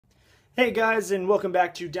Hey guys, and welcome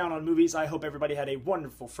back to Down on Movies. I hope everybody had a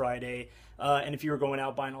wonderful Friday. And if you were going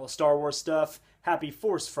out buying all the Star Wars stuff, happy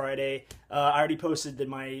Force Friday. I already posted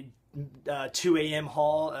my 2 a.m.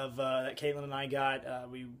 haul of that Caitlin and I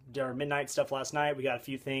got. We did our midnight stuff last night. We got a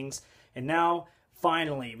few things. And now,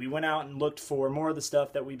 finally, we went out and looked for more of the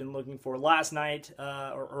stuff that we've been looking for last night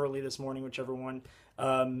or early this morning, whichever one.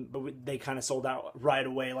 They kind of sold out right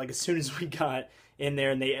away. Like as soon as we got in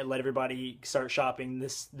there and they let everybody start shopping,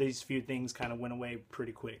 these few things kind of went away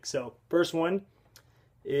pretty quick. So first one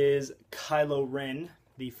is Kylo Ren,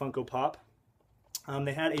 the Funko Pop.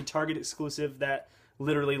 They had a Target exclusive that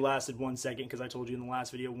literally lasted 1 second because I told you in the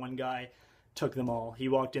last video one guy took them all. He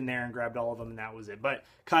walked in there and grabbed all of them and that was it. But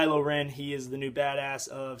Kylo Ren, he is the new badass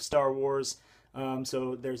of Star Wars.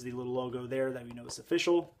 So there's the little logo there that we know is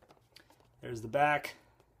official. There's the back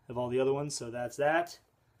of all the other ones, so that's that.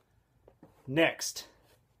 Next,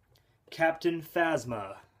 Captain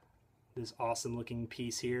Phasma. This awesome looking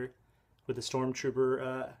piece here with the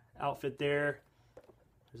Stormtrooper outfit there.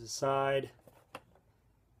 There's the side.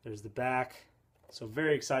 There's the back. So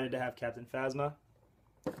very excited to have Captain Phasma.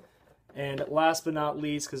 And last but not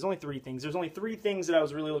least, because there's only three things. There's only three things that I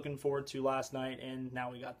was really looking forward to last night, and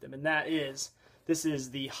now we got them. And this is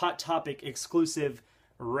the Hot Topic exclusive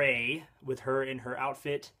Rey with her in her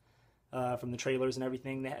outfit from the trailers and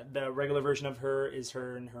everything. The regular version of her is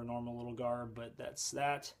her in her normal little garb, but that's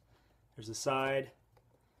that. There's the side,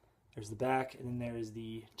 there's the back, and then there's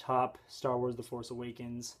the top, Star Wars The Force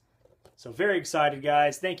Awakens. So very excited,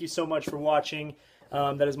 guys. Thank you so much for watching.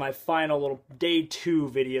 That is my final little day 2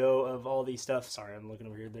 video of all these stuff. Sorry, I'm looking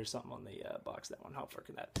over here. There's something on the box. That one. How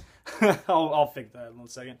freaking that? I'll fix that in a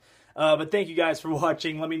second. But thank you guys for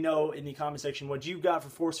watching. Let me know in the comment section what you got for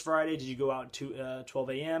Force Friday. Did you go out to 12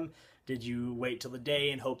 a.m.? Did you wait till the day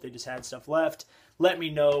and hope they just had stuff left? Let me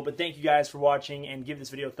know. But thank you guys for watching, and give this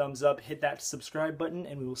video a thumbs up. Hit that subscribe button,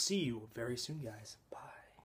 and we will see you very soon, guys.